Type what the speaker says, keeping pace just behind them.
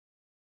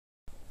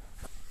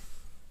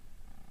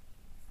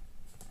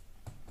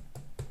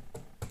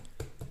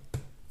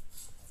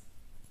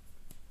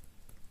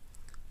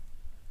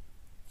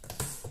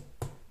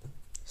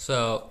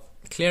So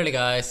clearly,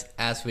 guys,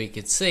 as we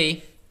could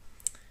see,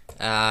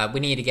 we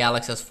need a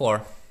Galaxy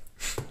S4.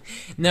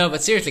 No,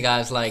 but seriously,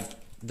 guys, like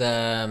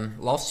the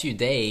last few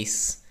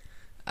days,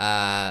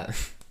 my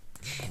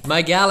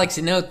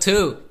Galaxy Note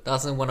 2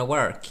 doesn't want to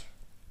work.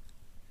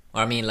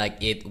 Or I mean, like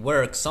it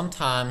works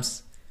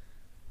sometimes,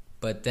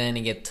 but then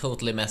it gets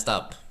totally messed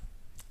up.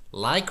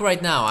 Like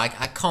right now, I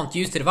can't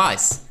use the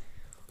device.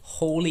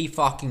 Holy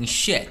fucking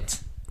shit.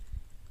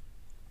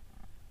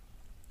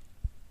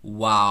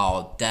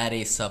 Wow, that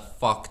is a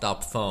fucked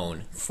up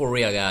phone. For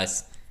real,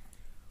 guys.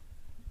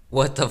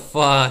 What the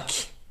fuck?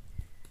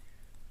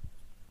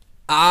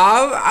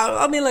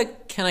 I mean,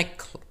 like, can I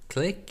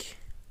click?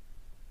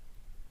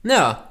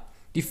 No,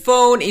 the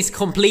phone is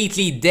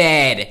completely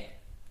dead.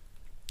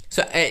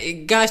 So,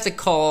 guys that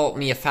call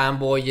me a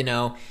fanboy, you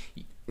know,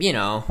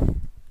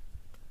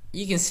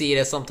 you can see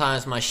that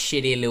sometimes my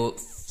shitty little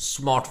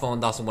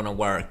smartphone doesn't want to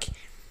work.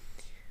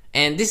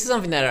 And this is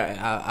something that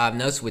I've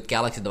noticed with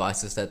Galaxy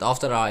devices, that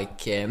after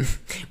like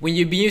when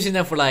you've been using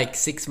them for like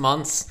 6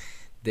 months,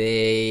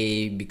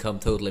 they become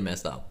totally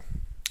messed up.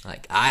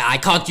 Like I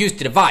can't use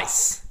the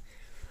device.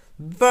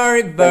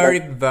 Very, very,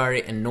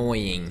 very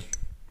annoying.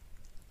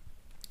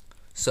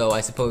 So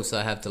I suppose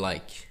I have to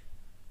like...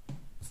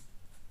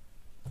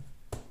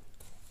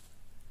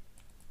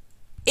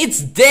 It's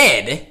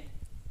dead!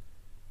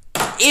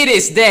 It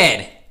is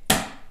dead!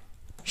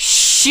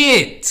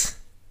 Shit!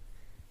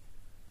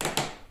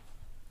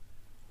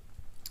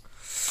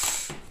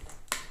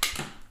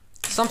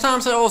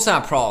 Sometimes I also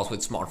have problems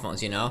with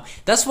smartphones, you know.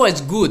 That's why it's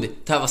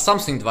good to have a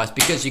Samsung device,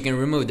 because you can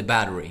remove the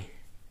battery.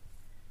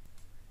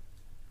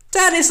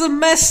 That is a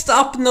messed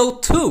up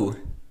Note 2.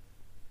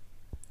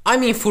 I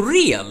mean, for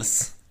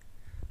reals.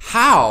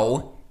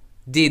 How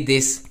did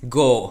this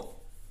go?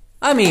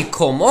 I mean,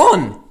 come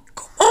on.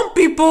 Come on,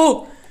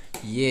 people.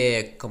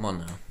 Yeah, come on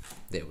now.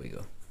 There we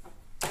go.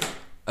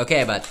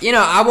 Okay, but, you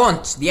know, I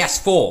want the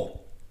S4.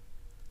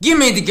 Give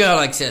me the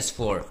Galaxy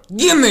S4.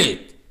 Give me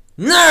it.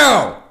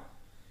 Now!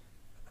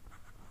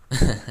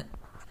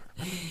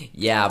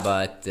 Yeah,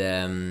 but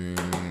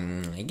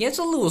it gets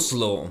a little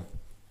slow.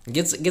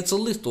 Gets a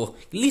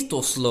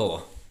little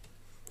slow.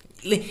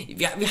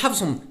 We have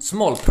some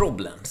small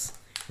problems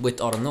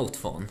with our Note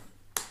phone.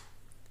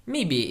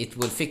 Maybe it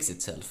will fix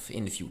itself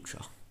in the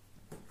future.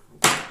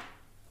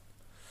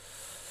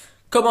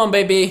 Come on,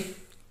 baby,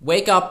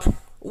 wake up.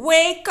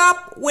 Wake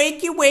up,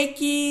 wakey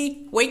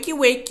wakey, wakey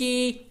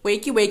wakey,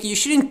 wakey wakey. You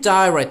shouldn't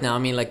die right now. I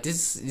mean, like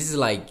this is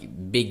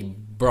like Big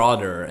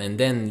Brother, and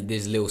then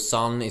this little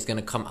son is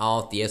gonna come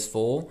out, the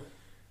S4.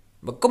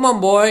 But come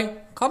on, boy,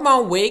 come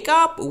on, wake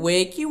up,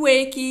 wakey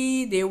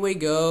wakey. There we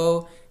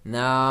go.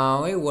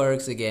 Now it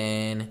works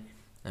again.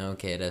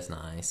 Okay, that's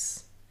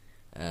nice.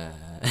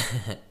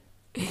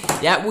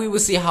 Yeah, we will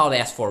see how the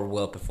S4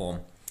 will perform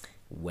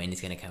when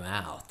it's gonna come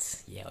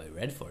out. Yeah, we're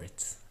ready for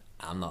it.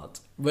 I'm not,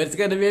 but it's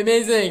gonna be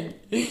amazing.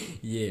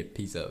 Yeah,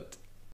 peace out.